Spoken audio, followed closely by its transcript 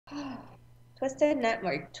Twisted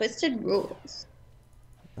network, twisted rules.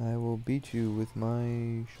 I will beat you with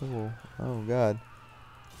my shovel. Oh god.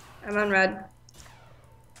 I'm on red.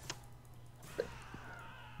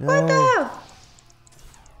 What the No. hell?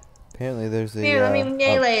 Apparently there's Here, let me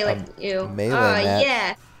melee a like you. melee Oh, match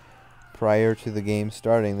yeah. prior to the game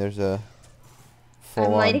starting. There's a I'm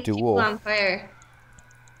full-on lighting people duel. on fire.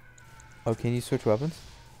 Oh, can you switch weapons?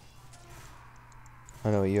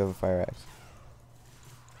 Oh no, you have a fire axe.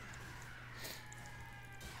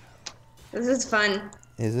 This is fun.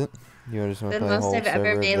 Is it? You just want to The play a most whole I've ever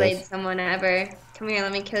server of meleeed this? someone ever. Come here,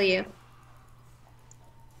 let me kill you.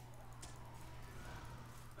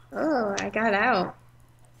 Oh, I got out.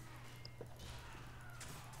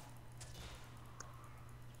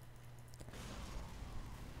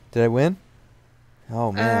 Did I win?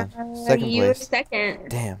 Oh man, second You were place. second.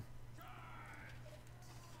 Damn.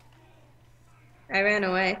 I ran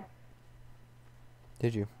away.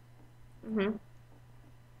 Did you? hmm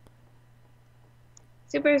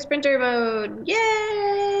Super sprinter mode.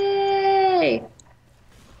 Yay!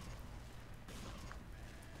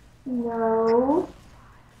 No.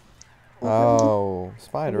 Oh,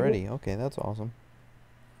 spied already. Okay, that's awesome.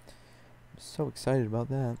 I'm so excited about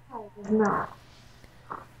that. Not.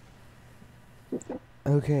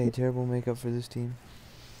 Okay, terrible makeup for this team.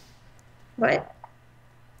 What?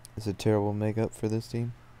 It's a terrible makeup for this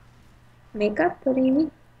team. Makeup? What do you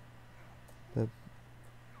mean? The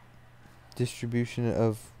distribution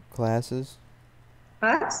of classes.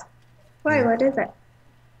 Us? Why? Yeah. What is it?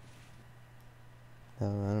 I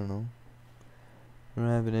don't know. We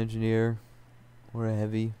don't have an engineer or a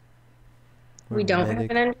heavy or We a don't have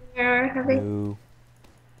medic. an engineer, have we? No.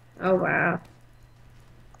 Oh, wow.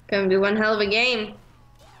 Gonna be one hell of a game.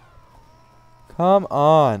 Come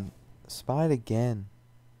on. Spied again.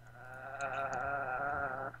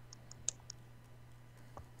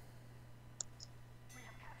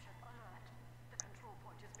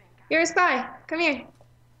 You're a spy. Come here.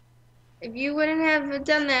 If you wouldn't have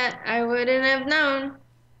done that, I wouldn't have known.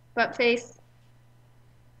 Butt face.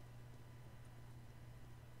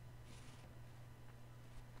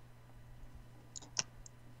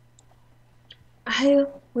 I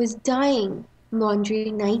was dying.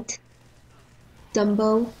 Laundry night.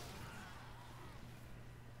 Dumbo.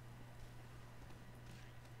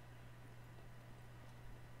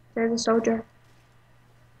 There's a soldier.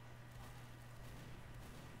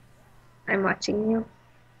 I'm watching you.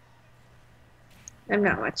 I'm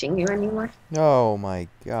not watching you anymore. Oh my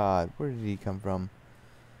god. Where did he come from?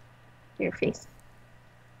 Your face.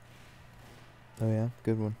 Oh yeah,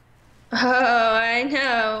 good one. Oh, I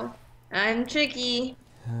know. I'm tricky.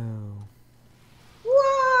 Oh.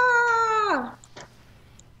 Whoa!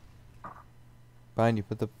 Behind you,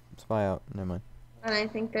 put the spy out. Never mind. And I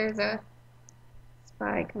think there's a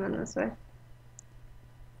spy coming this way.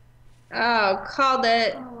 Oh, called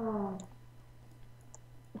it.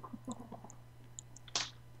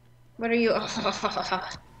 What are you?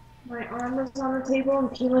 My arm was on the table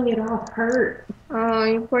and peeling it off hurt. Oh,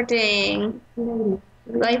 you poor thing.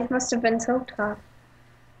 Life must have been so tough.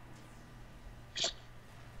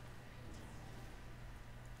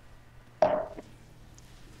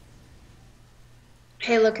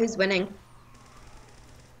 Hey, look who's winning.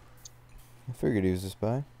 I figured he was a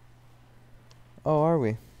spy. Oh, are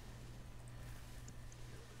we?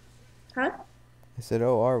 Huh? I said,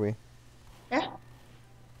 oh, are we? Yeah.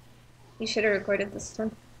 You should have recorded this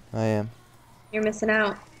one. I am. You're missing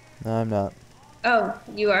out. No, I'm not. Oh,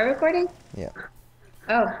 you are recording? Yeah.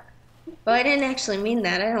 Oh. Well, I didn't actually mean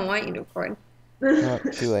that. I don't want you to record. Oh,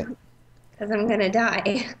 too late. Because I'm gonna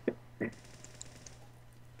die.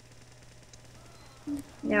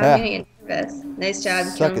 Now I'm Ah, gonna get nervous. Nice job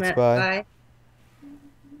suck killing it, that spy. spy.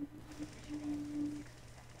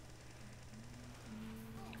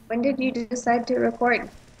 When did you decide to record?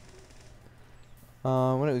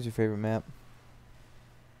 When it was your favorite map?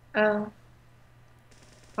 Oh,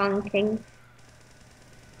 Hong King.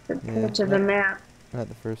 The Yeah, pitch of the map. not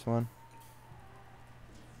the first one.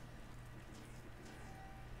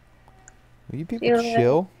 Will you people Feel it.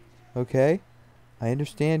 chill? Okay? I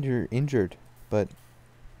understand you're injured, but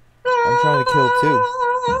I'm trying to kill too.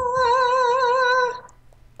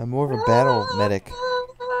 I'm more of a battle medic.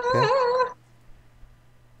 Okay?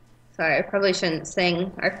 Sorry, I probably shouldn't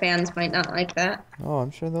sing. Our fans might not like that. Oh,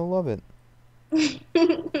 I'm sure they'll love it.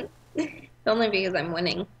 Only because I'm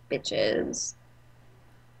winning, bitches.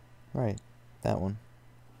 Right. That one.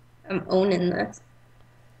 I'm owning this.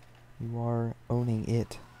 You are owning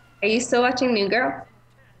it. Are you still watching New Girl?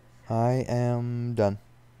 I am done.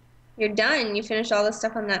 You're done. You finished all the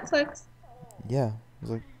stuff on Netflix? Yeah. It was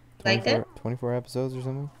like Liked it? 24 episodes or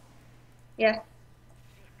something. Yeah.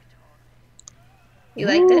 You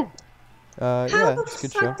liked it? Woo! How Yeah, the it's a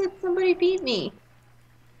good fuck show. did somebody beat me?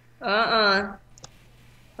 Uh-uh.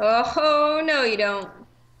 Oh, no, you don't.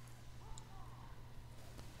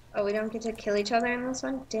 Oh, we don't get to kill each other in this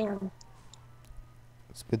one? Damn.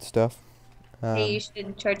 It's good stuff. Hey, you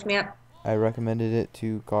should charge me up. I recommended it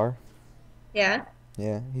to Gar. Yeah?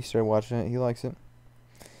 Yeah, he started watching it. He likes it.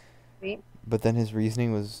 Sweet. But then his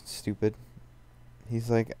reasoning was stupid. He's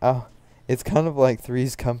like, oh, it's kind of like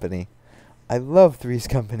Three's Company. I love Three's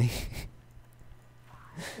Company.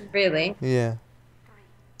 Really? Yeah.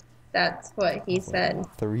 That's what he said.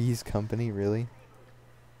 Three's Company, really?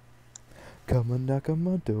 Come and knock on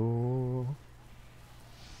my door.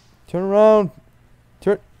 Turn around.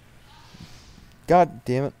 Turn. God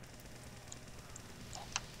damn it.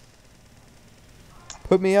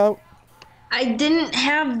 Put me out. I didn't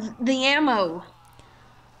have the ammo.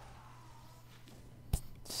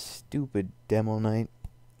 Stupid demo night.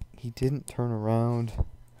 He didn't turn around.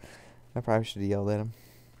 I probably should have yelled at him.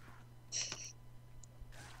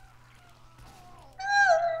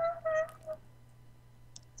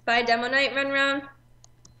 Spy demo night run round.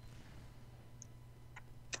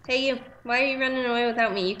 Hey you, why are you running away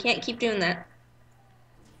without me? You can't keep doing that.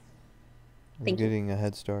 I'm Thank you. getting a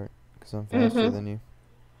head start because I'm faster than you.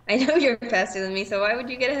 I know you're faster than me, so why would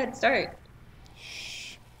you get a head start?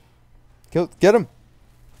 Shh. Get him.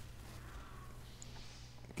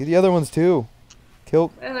 Get the other ones too.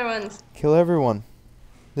 What other ones? Kill everyone.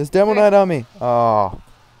 There's demo night on me. Oh,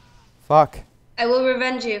 fuck. I will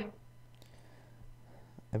revenge you.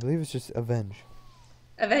 I believe it's just avenge.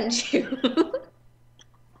 Avenge you.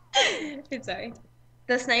 I'm sorry.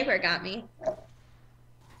 The sniper got me.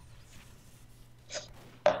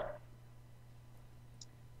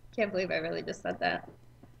 Can't believe I really just said that.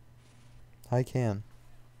 I can.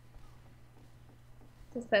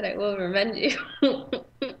 Just said I will revenge you.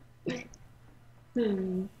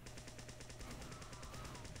 Hmm.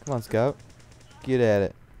 Come on, Scout. Get at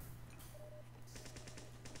it.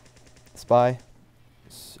 Spy.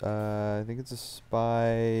 I think it's a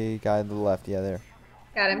spy guy to the left. Yeah, there.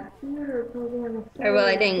 Got him. Or well,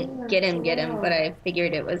 I didn't get him, but I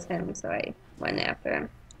figured it was him, so I went after him.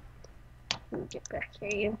 Let me get back here,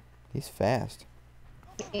 you. He's fast.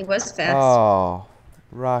 He was fast. Oh,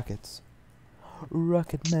 rockets.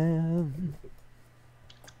 Rocket Man.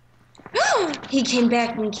 He came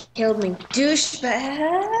back and killed me.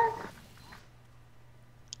 Douchebag.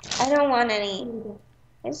 I don't want any.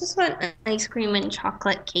 I just want ice cream and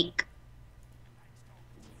chocolate cake.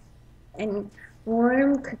 And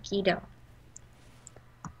warm cookie dough.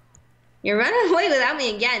 You're running away without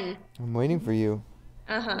me again. I'm waiting for you.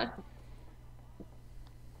 Uh-huh.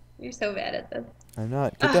 You're so bad at this. I'm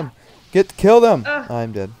not. Get them. Kill them. Ugh.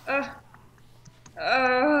 I'm dead.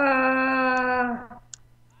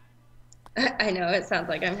 I know, it sounds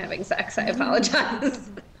like I'm having sex. I apologize.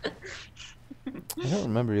 I don't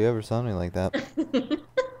remember you ever sounding like that.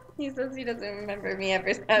 He says he doesn't remember me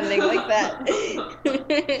ever sounding like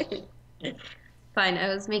that. Fine, I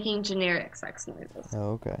was making generic sex noises.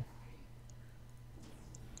 Oh, okay.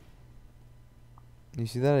 You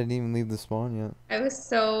see that? I didn't even leave the spawn yet. I was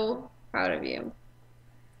so proud of you.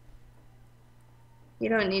 You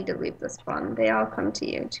don't need to leave the spawn. They all come to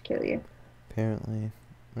you to kill you. Apparently.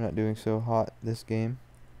 We're not doing so hot this game.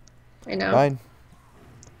 I know. Fine.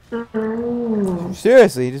 Oh.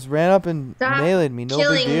 Seriously, he just ran up and Stop meleeed me. No big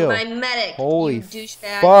killing deal. my medic, Holy you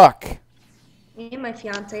douchebag. fuck. Me and my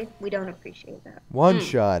fiance, we don't appreciate that.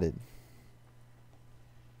 One-shotted.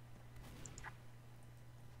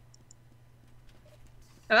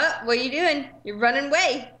 What are you doing? You're running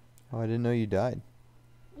away. Oh, I didn't know you died.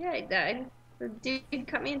 Yeah, I died. The dude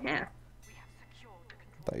cut me in half.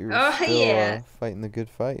 I thought you were Oh, still yeah. fighting the good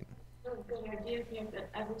fight.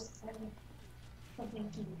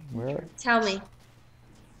 Where? Tell me.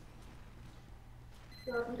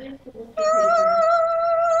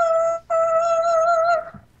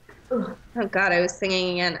 Oh God, I was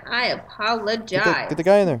singing again. I apologize. Get the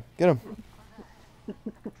guy in there. Get him.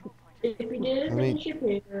 If we didn't Let me- finish your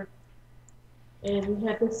paper, and we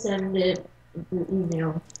have to send it through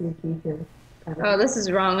email to your teacher. Oh, this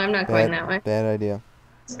is wrong. I'm not going that way. Bad idea.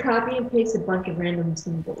 Just copy and paste a bunch of random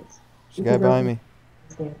symbols. There's a guy behind me.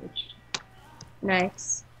 It's damaged.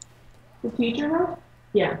 Nice. The teacher knows?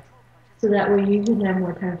 Yeah. So that way you can have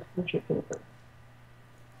more time to finish your paper.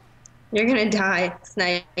 You're gonna die,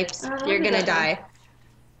 Snipes. Oh, You're gonna yeah. die.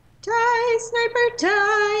 Die, Sniper,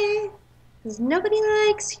 die. Because nobody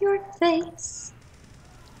likes your face.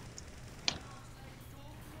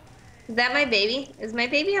 Is that my baby? Is my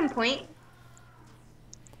baby on point?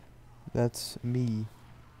 That's me.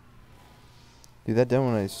 Dude, that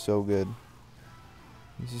demo knight is so good.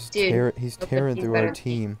 He's just Dude, he's but tearing he's through our better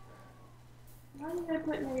than me. team. Why did I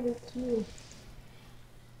put -2?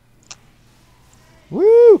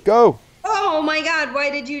 Woo! Go! Oh my god, why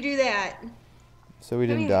did you do that? So we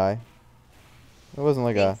Come didn't here. die. It wasn't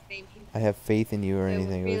like Thanks, baby. I have faith in you or It was a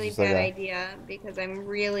anything. It was really just like bad a... idea because I'm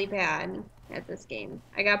really bad at this game.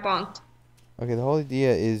 I got bonked. Okay, the whole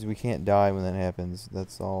idea is we can't die when that happens.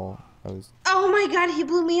 That's all I was... Oh my god, he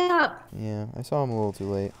blew me up. Yeah, I saw him a little too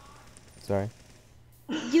late. Sorry.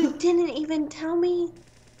 You didn't even tell me.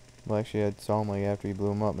 Well, actually, I saw him like after he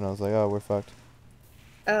blew him up, and I was like, oh, we're fucked.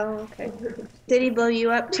 Oh, okay. Did he blow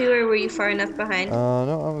you up too, or were you far enough behind?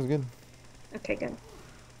 No, I was good. Okay, good.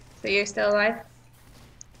 So you're still alive?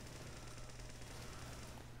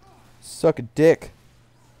 Suck a dick.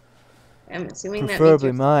 I'm assuming that means Preferably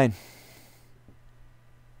you're... mine.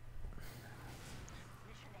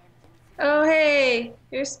 Oh, hey,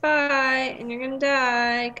 you're a spy, and you're gonna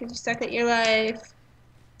die because you suck at your life.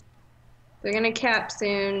 We're gonna cap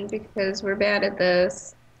soon because we're bad at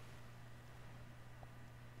this.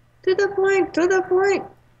 To the point, to the point.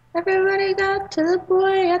 Everybody got to the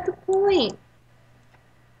point, at the point.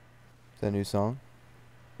 Is that a new song?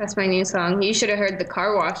 That's my new song. You should have heard the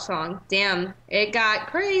car wash song. Damn, it got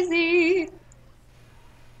crazy.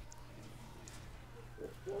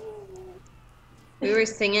 We were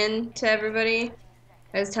singing to everybody.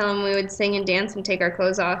 I was telling them we would sing and dance and take our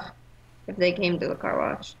clothes off if they came to the car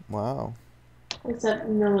wash. Wow. Except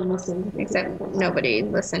no one listened. Except nobody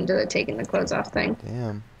listened to the taking the clothes off thing.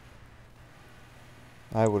 Damn.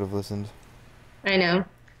 I would have listened. I know.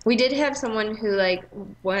 We did have someone who like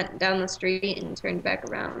went down the street and turned back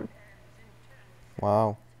around.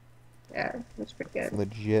 Wow. Yeah, it was pretty good.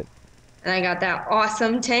 Legit. And I got that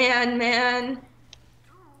awesome tan, man.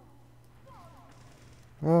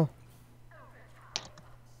 Oh,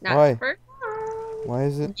 Not Why? super. why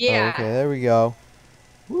is it? Yeah. Oh, okay, there we go.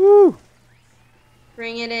 Woo!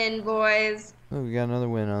 Bring it in, boys. Oh, we got another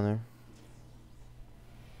win on there.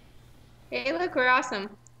 Hey, look, we're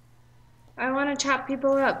awesome. I want to chop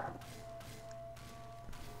people up.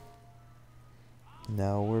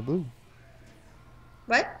 Now we're blue.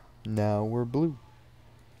 What? Now we're blue.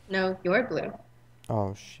 No, you're blue.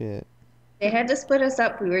 Oh, shit. They had to split us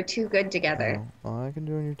up. We were too good together. Oh, I can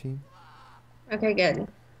join your team. Okay, good.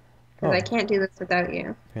 Because Oh. I can't do this without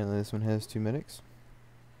you. Apparently this one has 2 medics.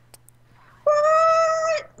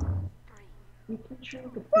 What? You can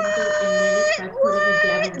shrink a pimple in minutes by putting a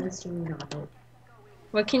dab of Listerine on it.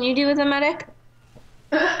 What can you do with a medic?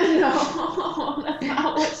 No, that's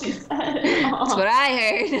not what she said. That's what I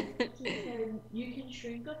heard. She said you can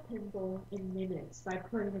shrink a pimple in minutes by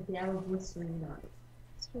putting a dab of Listerine on it.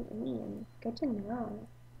 That's what I mean. Good to know.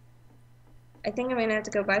 I think I'm gonna have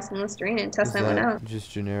to go buy some Listerine and test that one out.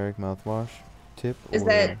 Just generic mouthwash tip? Is or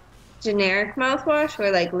that generic mouthwash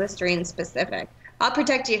or like Listerine specific? I'll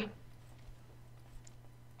protect you.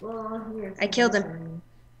 Well, on here it I says killed him. Listerine.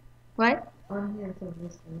 What? On here it says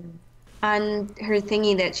Listerine. On her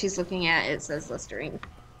thingy that she's looking at, it says Listerine.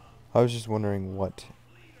 I was just wondering what,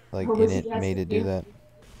 like, What in was he it made asking it do you? that.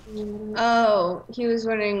 Oh, he was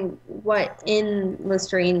wondering what in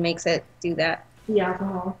Listerine makes it do that. The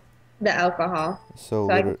alcohol. The alcohol. So,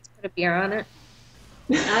 So I can just put a beer on it.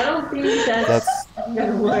 I don't think that's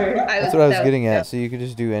gonna work. that's what I was getting at. So you could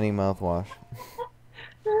just do any mouthwash.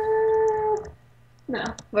 No.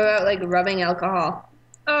 What about like rubbing alcohol?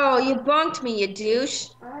 Oh, you bonked me, you douche.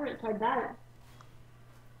 I haven't tried that.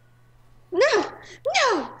 No!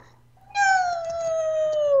 No! No!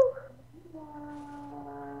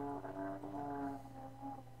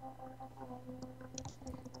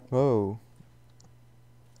 Whoa.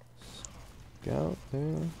 Scout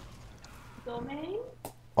there. Domain?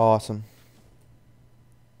 Awesome.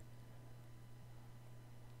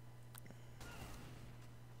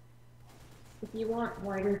 If you want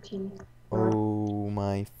wider teeth. Oh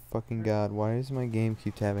my fucking god. Why does my game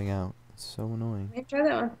keep tabbing out? It's so annoying. Let me try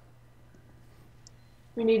that one.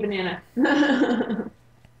 We need banana.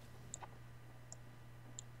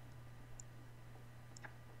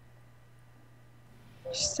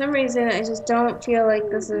 For some reason, I just don't feel like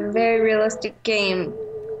this is a very realistic game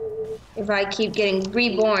if I keep getting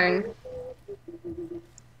reborn.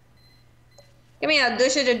 Give me a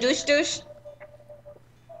douche a douche douche.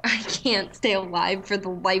 I can't stay alive for the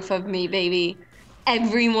life of me, baby.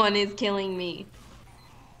 Everyone is killing me.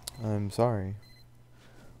 I'm sorry.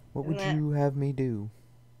 What would Nah. you have me do?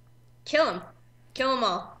 Kill them. Kill them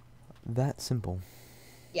all. That simple.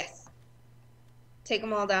 Yes. Take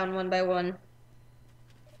them all down one by one.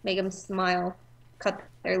 Make them smile. Cut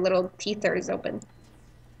their little teethers open.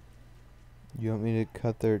 You want me to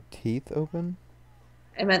cut their teeth open?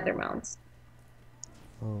 I meant their mouths.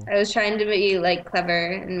 Oh. I was trying to be like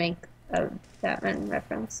clever and make a Batman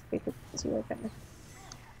reference because you like Batman.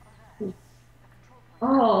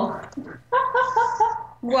 Oh.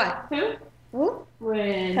 What? Whoop.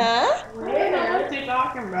 When? Huh? When? What you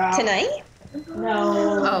talking about? Tonight?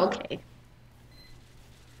 No. Oh, okay.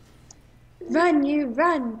 Run, you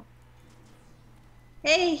run.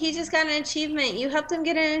 Hey, he just got an achievement. You helped him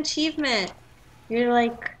get an achievement. You're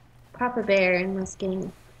like Papa Bear in this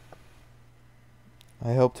game. I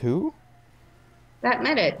helped who? That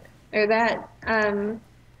medic. Or that,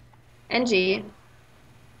 NG.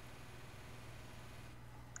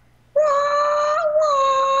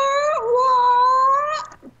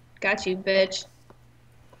 Got you, bitch.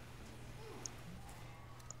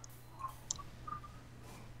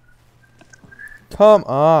 Come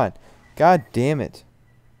on. God damn it.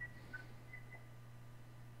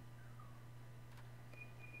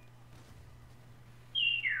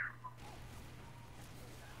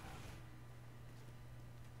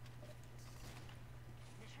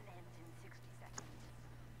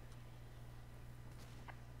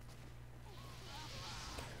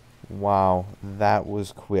 Wow, that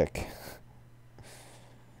was quick.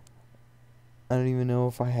 I don't even know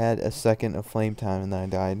if I had a second of flame time and then I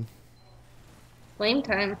died. Flame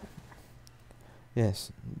time.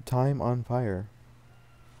 Yes, time on fire.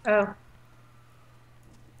 Oh.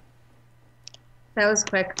 That was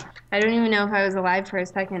quick. I don't even know if I was alive for a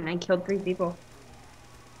second. I killed 3 people.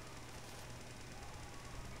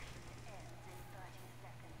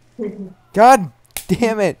 God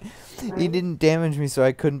damn it! He didn't damage me so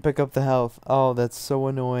I couldn't pick up the health. Oh, that's so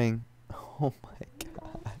annoying. Oh my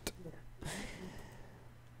god.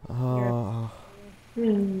 Oh.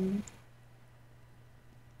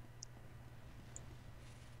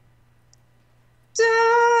 Die!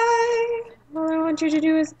 All I want you to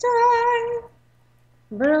do is die.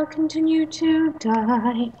 But I'll continue to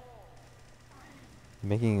die.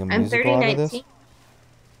 Making a I'm musical out of this? 3019.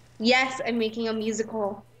 Yes, I'm making a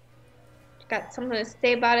musical. Got something to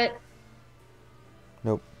say about it?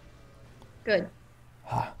 Nope. Good.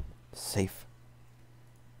 Ah, safe.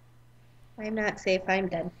 I'm not safe. I'm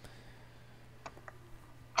dead.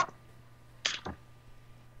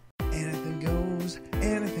 Anything goes,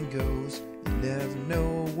 anything goes. You never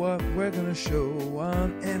know what we're gonna show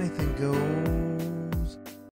on Anything Goes.